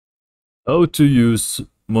How to use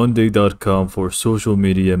Monday.com for social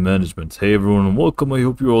media management. Hey everyone, welcome. I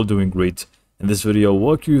hope you're all doing great. In this video, I'll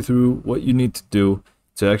walk you through what you need to do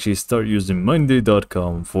to actually start using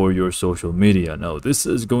Monday.com for your social media. Now, this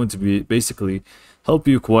is going to be basically help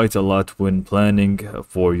you quite a lot when planning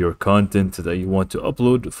for your content that you want to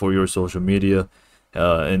upload for your social media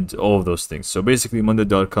and all of those things. So basically,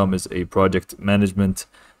 Monday.com is a project management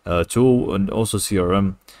tool and also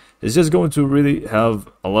CRM. It's just going to really have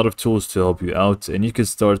a lot of tools to help you out, and you can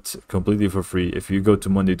start completely for free. If you go to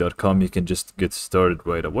monday.com, you can just get started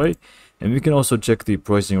right away. And we can also check the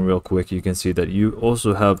pricing real quick. You can see that you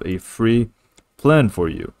also have a free plan for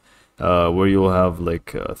you, where you'll have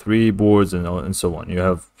like 3 boards and so on. You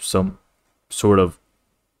have some sort of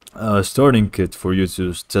starting kit for you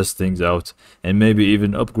to test things out and maybe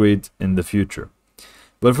even upgrade in the future.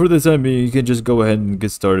 But for the time being, you can just go ahead and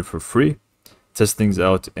get started for free, test things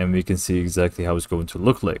out, and we can see exactly how it's going to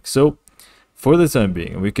look like. So for the time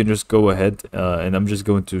being, we can just go ahead and I'm just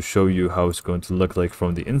going to show you how it's going to look like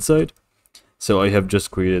from the inside. So I have just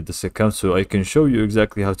created this account so I can show you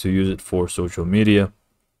exactly how to use it for social media.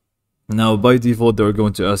 Now by default, they're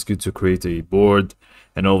going to ask you to create a board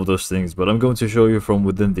and all of those things, but I'm going to show you from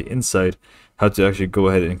within the inside how to actually go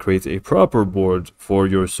ahead and create a proper board for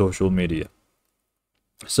your social media.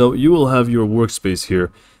 So you will have your workspace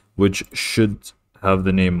here, which should have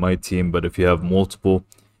the name My Team, but if you have multiple,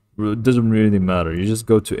 it doesn't really matter. You just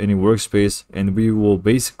go to any workspace and we will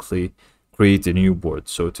basically create a new board.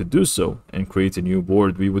 So to do so and create a new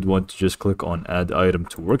board, we would want to just click on Add Item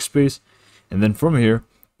to Workspace, and then from here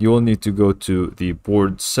you will need to go to the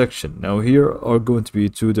board section. Now here are going to be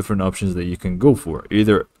 2 different options that you can go for.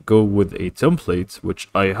 Either go with a template, which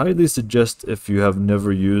I highly suggest if you have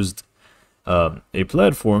never used a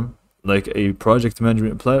platform like a project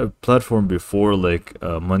management platform before, like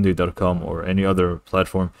monday.com or any other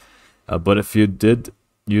platform. But if you did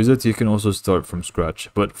use it, you can also start from scratch.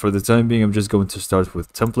 But for the time being, I'm just going to start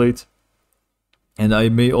with template, and I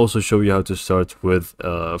may also show you how to start with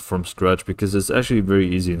from scratch, because it's actually very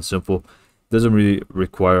easy and simple. It doesn't really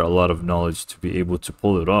require a lot of knowledge to be able to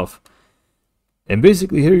pull it off. And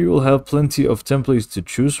basically here you will have plenty of templates to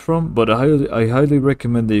choose from, but I highly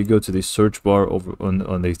recommend that you go to the search bar over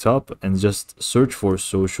on the top and just search for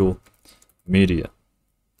social media.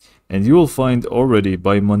 And you will find already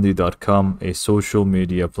by monday.com a social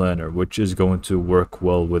media planner, which is going to work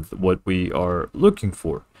well with what we are looking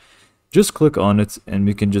for. Just click on it and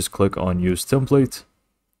we can just click on use template,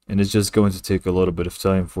 and it's just going to take a little bit of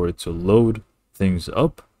time for it to load things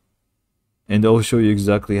up. And I'll show you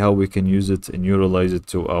exactly how we can use it and utilize it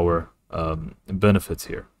to our benefits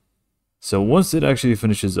here. So once it actually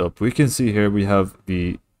finishes up, we can see here we have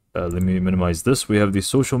the, let me minimize this, we have the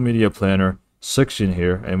social media planner section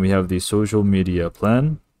here, and we have the social media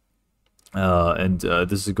plan.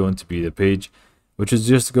 This is going to be the page, which is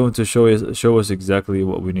just going to show us exactly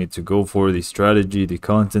what we need to go for, the strategy, the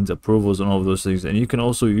content, approvals, and all of those things. And you can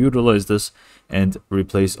also utilize this and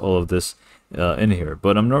replace all of this in here,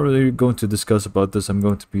 but I'm not really going to discuss about this. I'm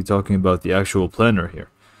going to be talking about the actual planner here.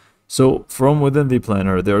 So from within the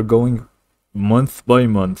planner, they're going month by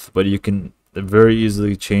month, but you can very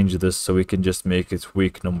easily change this, so we can just make it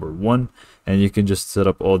week number 1, and you can just set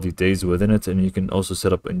up all the days within it, and you can also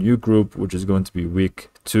set up a new group, which is going to be week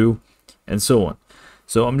 2, and so on.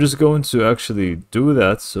 So I'm just going to actually do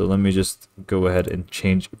that. So let me just go ahead and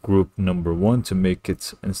change group number 1 to make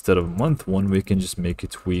it, instead of month 1, we can just make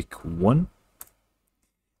it week 1.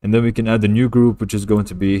 And then we can add a new group, which is going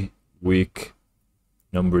to be week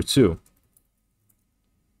number 2.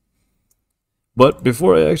 But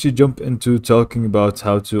before I actually jump into talking about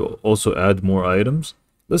how to also add more items,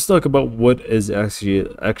 let's talk about what is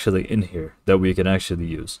actually in here that we can actually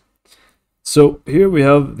use. So here we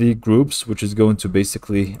have the groups, which is going to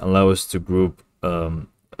basically allow us to group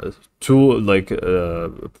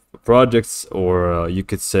projects, or you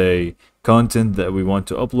could say content that we want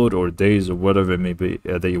to upload, or days, or whatever it may be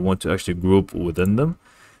that you want to actually group within them.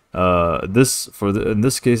 In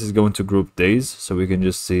this case is going to group days, so we can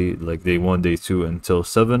just see like day 1, day 2 until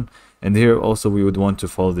 7. And here also we would want to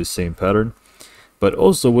follow the same pattern. But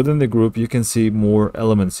also within the group you can see more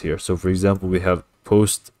elements here. So for example, we have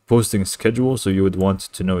posting schedule, so you would want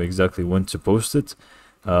to know exactly when to post it.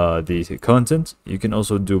 The content, you can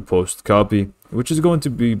also do post copy, which is going to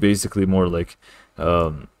be basically more like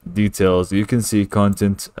details. You can see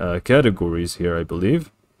content categories here, I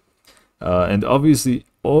believe, and obviously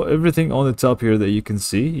everything on the top here that you can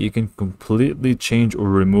see, you can completely change or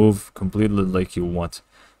remove completely like you want.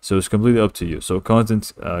 So it's completely up to you. So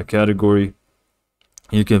content category,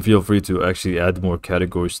 you can feel free to actually add more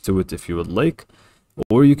categories to it if you would like,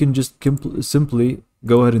 or you can just simply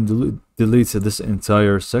go ahead and delete this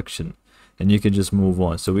entire section, and you can just move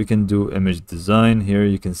on. So we can do image design. Here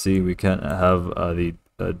you can see we can have the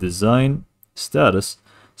design status,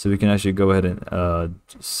 so we can actually go ahead and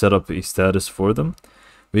set up a status for them.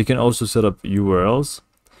 We can also set up URLs,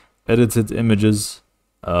 edited images,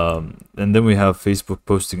 and then we have Facebook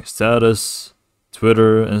posting status,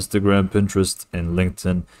 Twitter, Instagram, Pinterest, and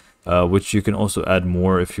LinkedIn, which you can also add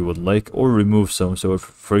more if you would like, or remove some. So if,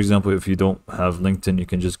 for example, if you don't have LinkedIn, you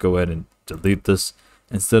can just go ahead and delete this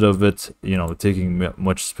instead of it, you know, taking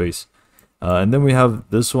much space. And then we have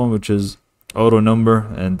this one, which is auto number,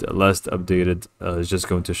 and last updated is just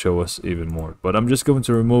going to show us even more. But I'm just going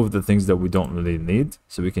to remove the things that we don't really need,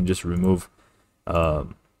 so we can just remove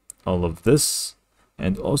all of this.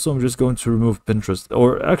 And also I'm just going to remove Pinterest,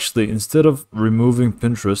 or actually instead of removing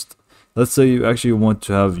Pinterest, let's say you actually want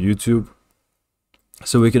to have YouTube,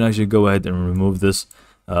 so we can actually go ahead and remove this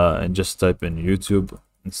and just type in YouTube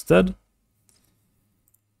instead.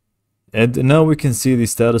 And now we can see the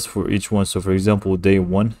status for each one. So for example, day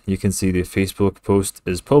 1, you can see the Facebook post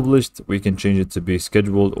is published. We can change it to be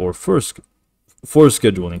scheduled or for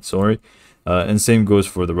scheduling, sorry. And same goes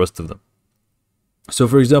for the rest of them. So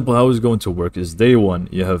for example, how it's going to work is day 1,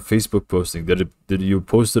 you have Facebook posting. Did you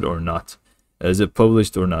post it or not? Is it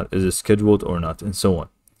published or not? Is it scheduled or not? And so on.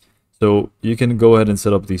 So you can go ahead and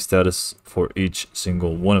set up the status for each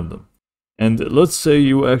single one of them. And let's say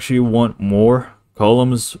you actually want more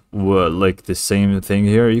columns like the same thing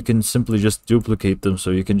here. You can simply just duplicate them.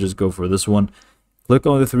 So you can just go for this one, click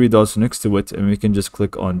on the 3 dots next to it, and we can just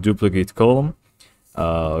click on duplicate column,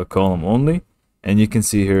 column only. And you can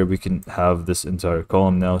see here we can have this entire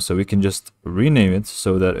column now, so we can just rename it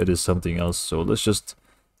so that it is something else. So let's just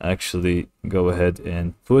actually go ahead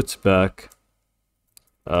and put back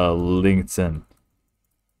LinkedIn.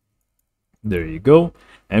 There you go,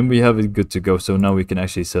 and we have it good to go. So now we can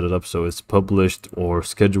actually set it up so it's published or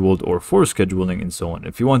scheduled or for scheduling and so on.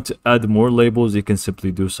 If you want to add more labels, you can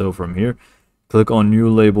simply do so from here. Click on new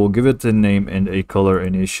label, give it a name and a color,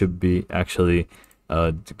 and it should be actually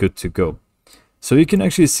good to go. So you can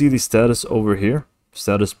actually see the status over here,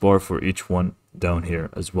 status bar for each one down here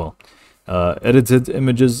as well. Edited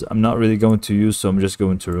images, I'm not really going to use, so I'm just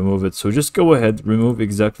going to remove it. So just go ahead, remove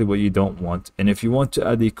exactly what you don't want. And if you want to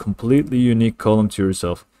add a completely unique column to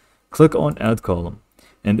yourself, click on add column.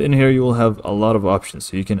 And in here you will have a lot of options.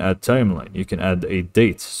 So you can add timeline, you can add a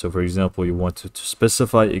date. So for example, you want to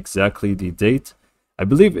specify exactly the date. I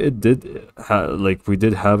believe it did, like we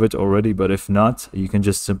did have it already, but if not, you can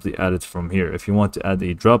just simply add it from here. If you want to add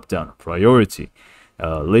a drop down, priority,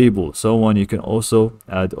 label, so on, you can also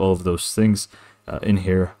add all of those things in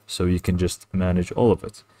here, so you can just manage all of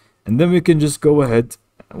it. And then we can just go ahead,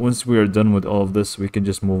 once we are done with all of this, we can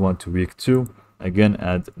just move on to week 2. Again,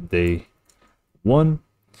 add day 1.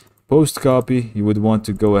 Post copy, you would want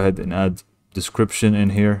to go ahead and add description in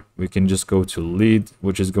here. We can just go to lead,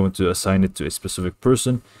 which is going to assign it to a specific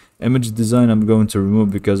person. Image design, I'm going to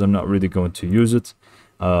remove because I'm not really going to use it.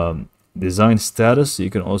 Design status, you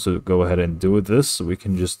can also go ahead and do this. So we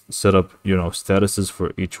can just set up, you know, statuses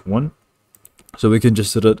for each one. So we can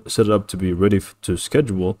just set it up to be ready to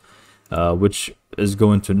schedule, which is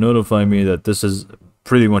going to notify me that this is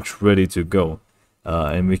pretty much ready to go.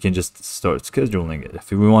 And we can just start scheduling it.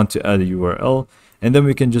 If we want to add a URL, and then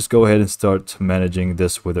we can just go ahead and start managing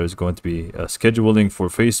this, whether it's going to be scheduling for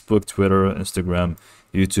Facebook, Twitter, Instagram,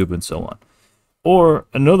 YouTube, and so on. Or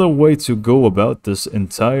another way to go about this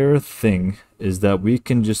entire thing is that we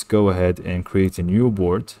can just go ahead and create a new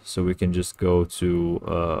board. So we can just go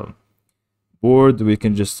to board, we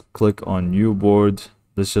can just click on new board.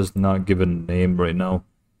 Let's just not give it a name right now.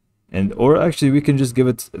 Or actually we can just give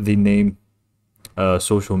it the name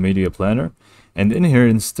social media planner. And in here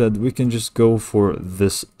instead, we can just go for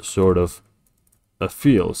this sort of a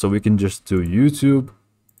feel. So we can just do YouTube,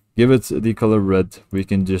 give it the color red. We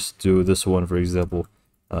can just do this one, for example,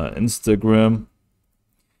 Instagram.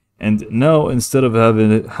 And now instead of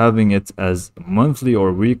having it as monthly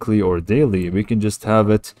or weekly or daily, we can just have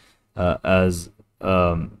it as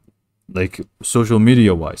like social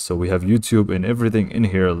media wise. So we have YouTube and everything in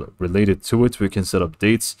here related to it. We can set up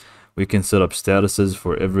dates. We can set up statuses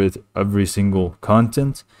for every single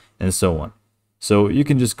content and so on. So you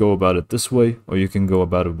can just go about it this way, or you can go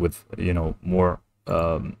about it with, you know, more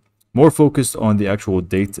focused on the actual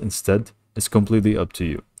date instead. It's completely up to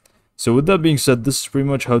you. So with that being said, this is pretty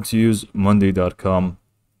much how to use Monday.com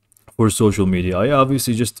for social media. I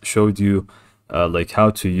obviously just showed you like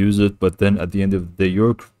how to use it, but then at the end of the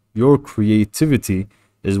day, your creativity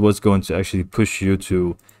is what's going to actually push you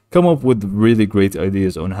to come up with really great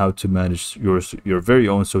ideas on how to manage your very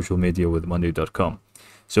own social media with monday.com.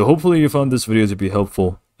 So hopefully you found this video to be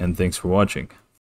helpful, and thanks for watching.